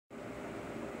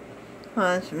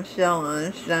Hans Michelle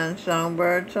Einstein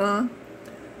Songbird Song.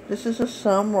 This is a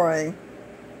summary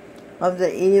of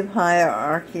the Eve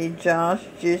hierarchy: Josh,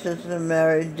 Jesus and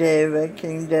Mary, David,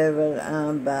 King David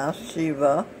and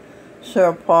Bathsheba,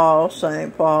 Sir Paul,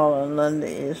 St. Paul, and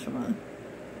Linda Eastman.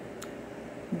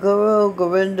 Guru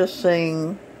Govinda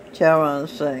Singh Charan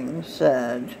Singh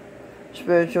said,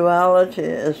 "Spirituality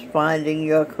is finding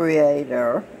your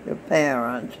creator, your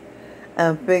parent,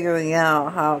 and figuring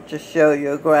out how to show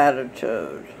your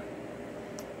gratitude."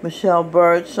 Michelle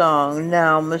Birdsong,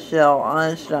 now Michelle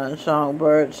Einstein Song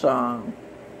Birdsong.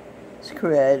 Its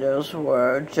creators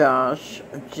were Josh,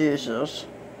 Jesus,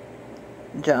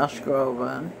 Josh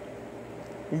Groban,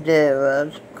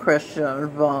 David, Christian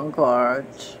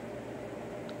Vongard,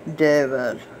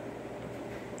 David,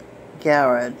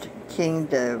 Garrett, King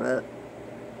David,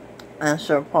 and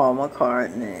Sir Paul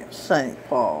McCartney, St.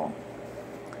 Paul.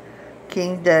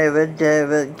 King David,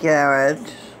 David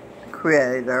Garrett,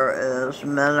 creator is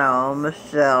Minnow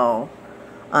Michelle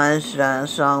Einstein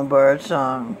Songbird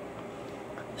Song.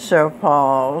 Sir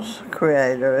Paul's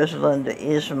creator is Linda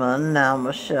Eastman, now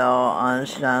Michelle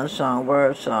Einstein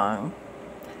Songbird Song.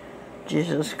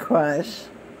 Jesus Christ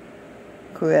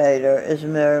creator is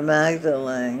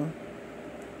MaryMagdalene.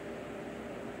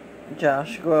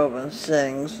 Josh Groban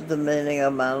sings, "The meaning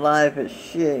of my life is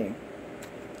she."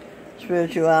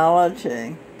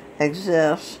 Spirituality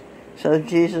exists so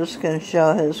Jesus can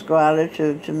show his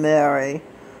gratitude to Mary,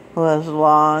 who has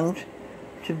longed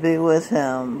to be with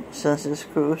him since his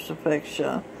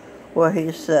crucifixion, where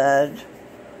he said,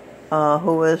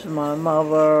 "Who is my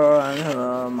mother and who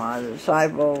are my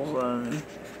disciples?" And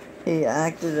he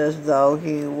acted as though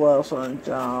he wasn't,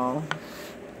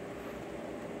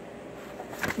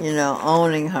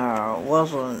 owning her,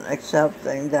 wasn't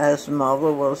accepting that his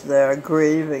mother was there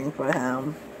grieving for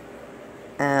him.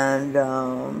 And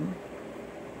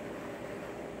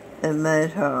it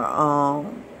made her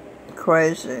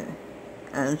crazy.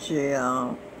 And she,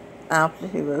 after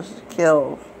he was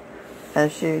killed,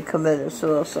 and she committed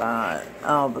suicide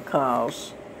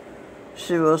because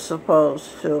she was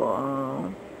supposed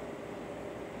to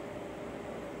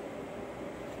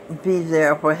be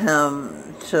there for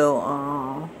him to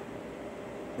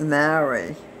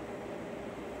marry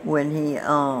when he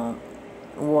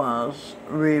was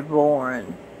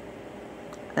reborn,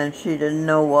 and she didn't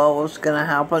know what was going to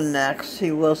happen next.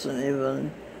 He wasn't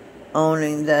even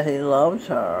owning that he loved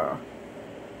her.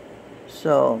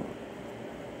 So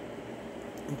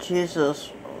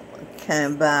Jesus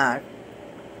came back,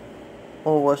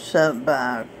 or was sent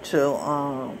back, to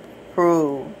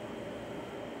prove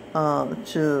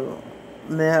to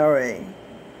Mary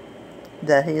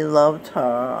that he loved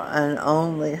her and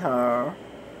only her,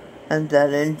 and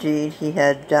that indeed he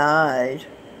had died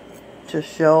to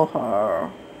show her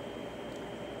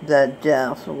that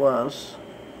death was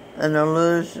an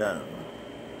illusion.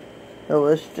 It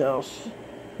was just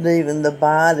leaving the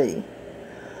body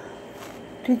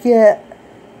to get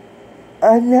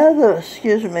another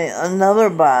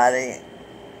body.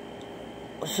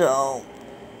 So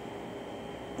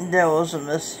there was a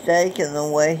mistake in the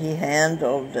way he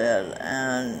handled it,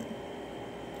 and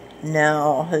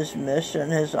now his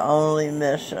mission, his only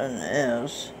mission,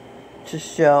 is to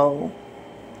show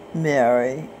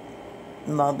Mary,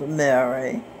 Mother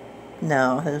Mary,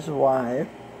 now his wife,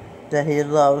 that he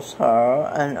loves her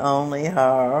and only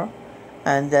her,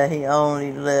 and that he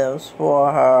only lives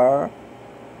for her.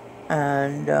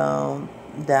 And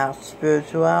that's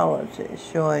spirituality,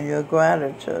 showing your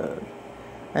gratitude.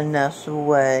 And that's the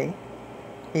way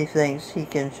he thinks he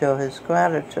can show his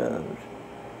gratitude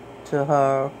to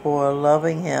her for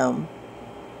loving him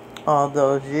all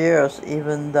those years,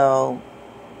 even though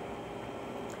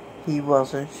she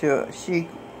wasn't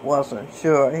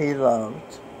sure he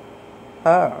loved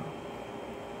her.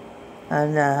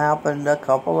 And that happened a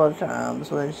couple of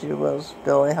times when she was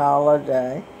Billie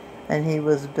Holiday and he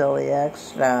was Billy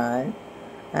Eckstein,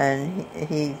 and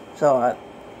he thought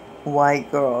white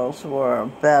girls were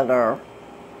better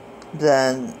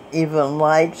than even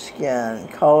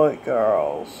light-skinned colored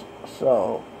girls.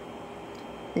 So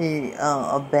he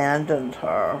abandoned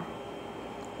her.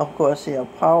 Of course, he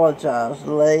apologized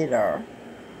later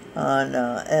on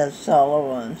Ed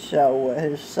Sullivan's show, where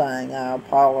he sang "I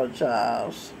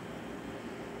Apologize."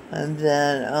 And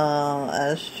then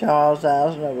as Charles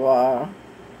Aznavour,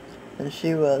 and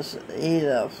she was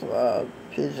Edith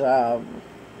Pijab,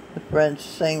 the French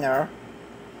singer.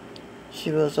 She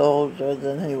was older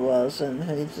than he was, and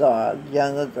he thought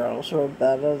younger girls were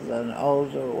better than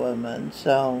older women.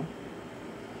 So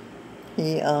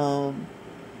he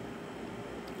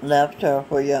left her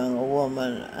for a younger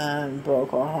woman and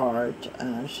broke her heart,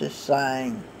 and she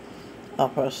sang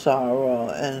of her sorrow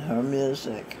in her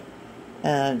music.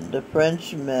 And the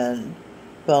Frenchmen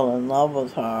fell in love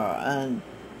with her, and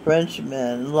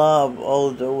Frenchmen love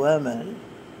older women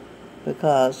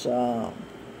because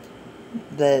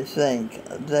they think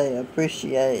they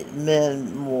appreciate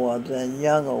men more than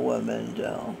younger women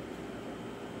do.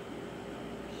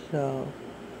 So,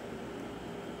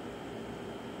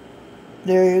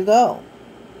 there you go.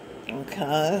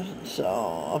 Okay,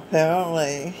 so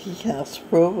apparently he has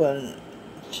proven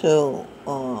to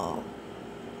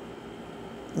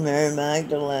Mary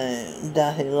Magdalene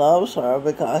that he loves her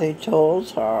because he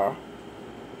told her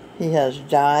he has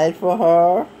died for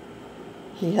her.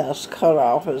 He has cut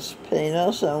off his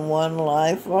penis in one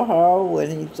life for her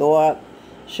when he thought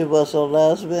she was a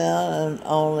lesbian and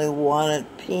only wanted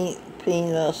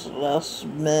penis-less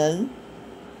men.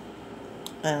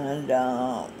 And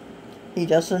he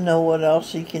doesn't know what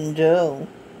else he can do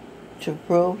to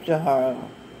prove to her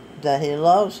that he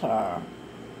loves her.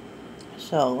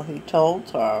 So he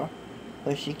told her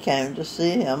when she came to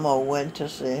see him or went to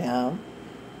see him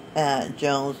at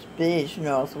Jones Beach,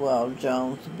 Northwell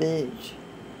Jones Beach.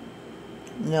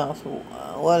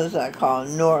 What is that called?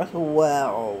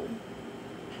 Northwell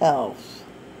Health,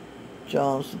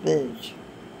 Jones Beach.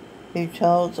 He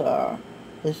told her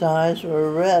his eyes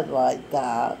were red like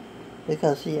that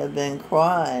because he had been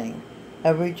crying.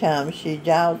 Every time she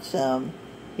doubts him,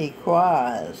 he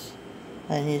cries.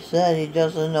 And he said he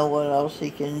doesn't know what else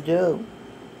he can do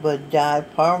but die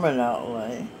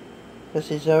permanently. Because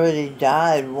he's already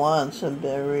died once and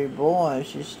been reborn.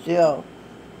 She still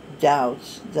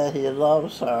doubts that he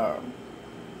loves her.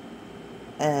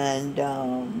 And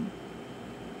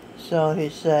so he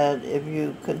said, if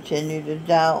you continue to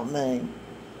doubt me,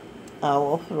 I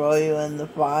will throw you in the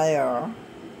fire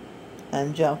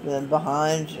and jump in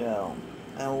behind you,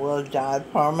 and we'll die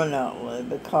permanently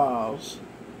because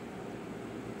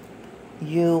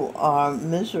you are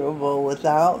miserable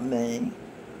without me,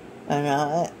 and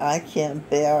I can't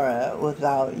bear it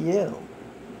without you.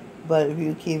 But if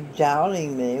you keep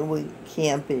doubting me, we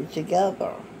can't be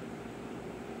together.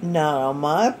 Not on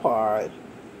my part,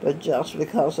 but just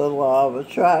because the law of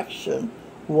attraction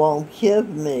won't give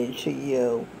me to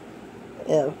you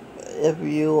if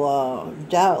you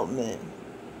doubt me.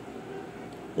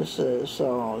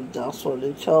 So that's what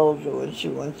he told her when she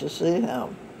went to see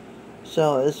him.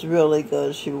 So it's really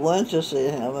good she went to see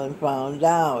him and found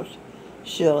out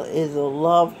she'll either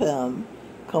love him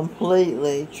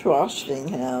completely, trusting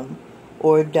him,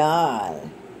 or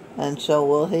die. And so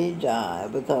will he die,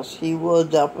 because he will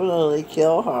definitely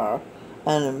kill her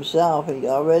and himself. He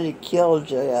already killed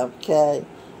JFK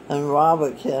and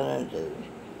Robert Kennedy.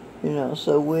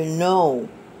 So we know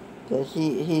that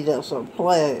he doesn't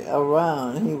play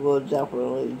around. He will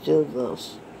definitely do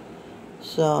this.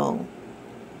 So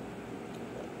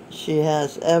she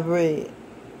has every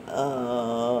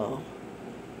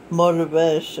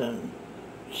motivation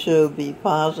to be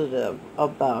positive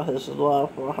about his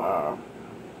love for her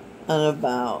and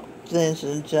about things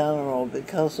in general,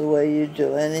 because the way you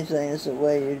do anything is the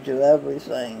way you do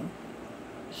everything.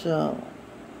 So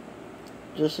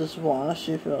this is why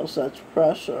she feels such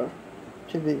pressure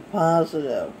to be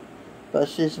positive. But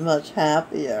she's much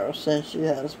happier since she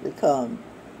has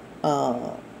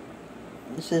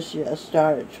since she has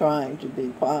started trying to be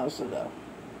positive.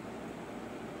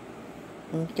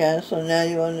 Okay, so now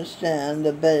you understand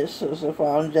the basis, the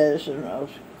foundation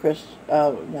of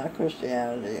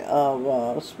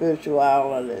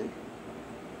spirituality.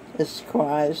 It's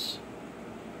Christ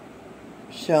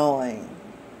showing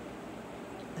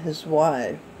his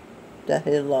wife that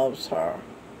he loves her.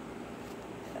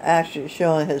 Actually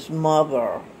showing his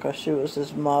mother, because she was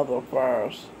his mother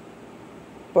first.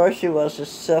 First she was his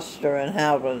sister in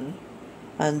heaven,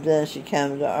 and then she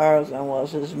came to earth and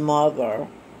was his mother,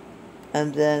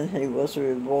 and then he was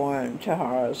reborn to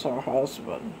her as her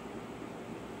husband.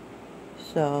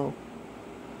 So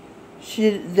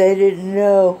they didn't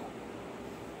know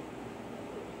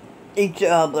each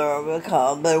other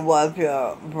because they wipe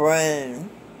your brain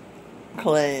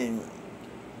clean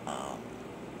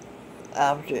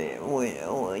after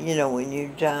when you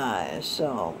die.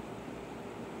 So,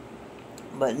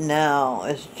 but now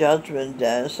it's Judgment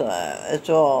Day, so it's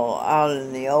all out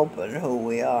in the open. Who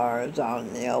we are is out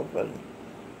in the open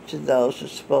to those who're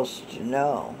supposed to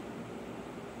know.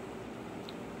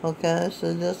 Okay,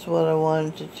 so that's what I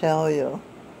wanted to tell you,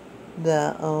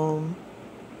 that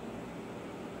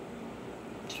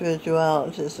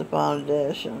spirituality is the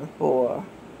foundation for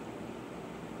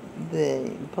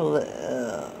the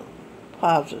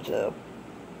positive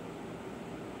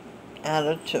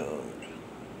attitude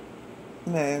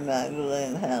Mary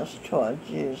Magdalene has toward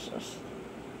Jesus.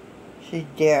 She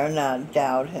dare not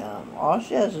doubt him. All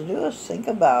she has to do is think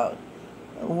about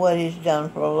what he's done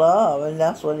for love, and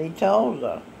that's what he told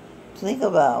her. Think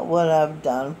about what I've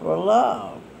done for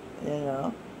love,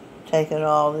 taking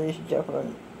all these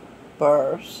different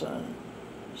births and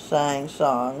sang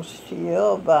songs to you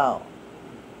about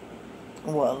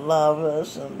what love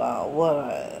is and about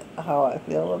how I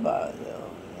feel about you,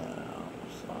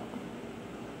 So,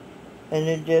 in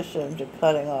addition to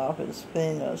cutting off his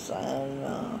penis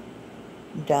and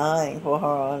dying for her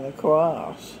on the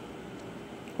cross.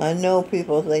 I know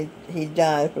people think he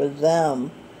died for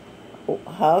them.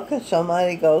 How could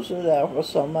somebody go through that for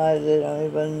somebody they don't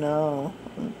even know?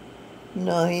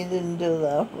 No, he didn't do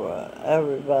that for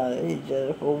everybody. He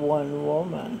did it for one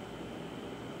woman.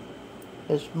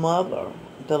 His mother,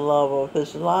 the love of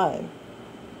his life.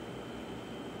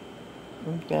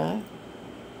 Okay?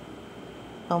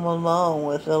 I'm alone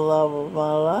with the love of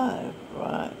my life,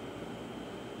 right?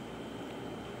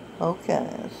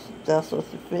 Okay, that's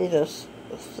what the fetus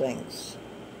thinks,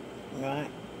 right?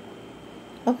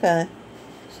 Okay,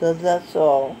 so that's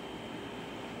all.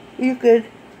 You can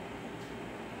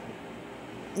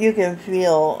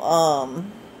feel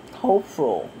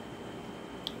hopeful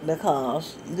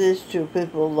because these two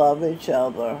people love each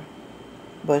other,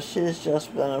 but she's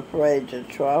just been afraid to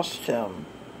trust him.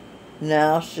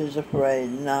 Now she's afraid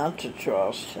not to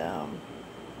trust him.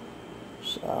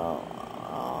 So,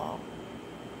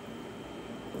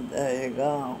 there you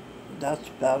go. That's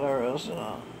better, isn't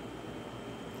it?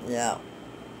 Yeah.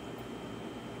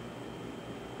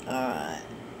 Alright.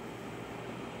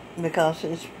 Because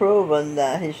he's proven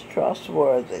that he's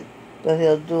trustworthy, that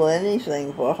he'll do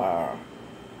anything for her,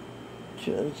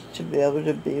 to be able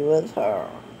to be with her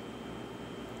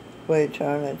for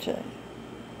eternity.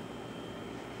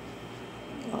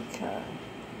 Okay.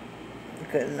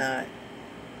 Good night.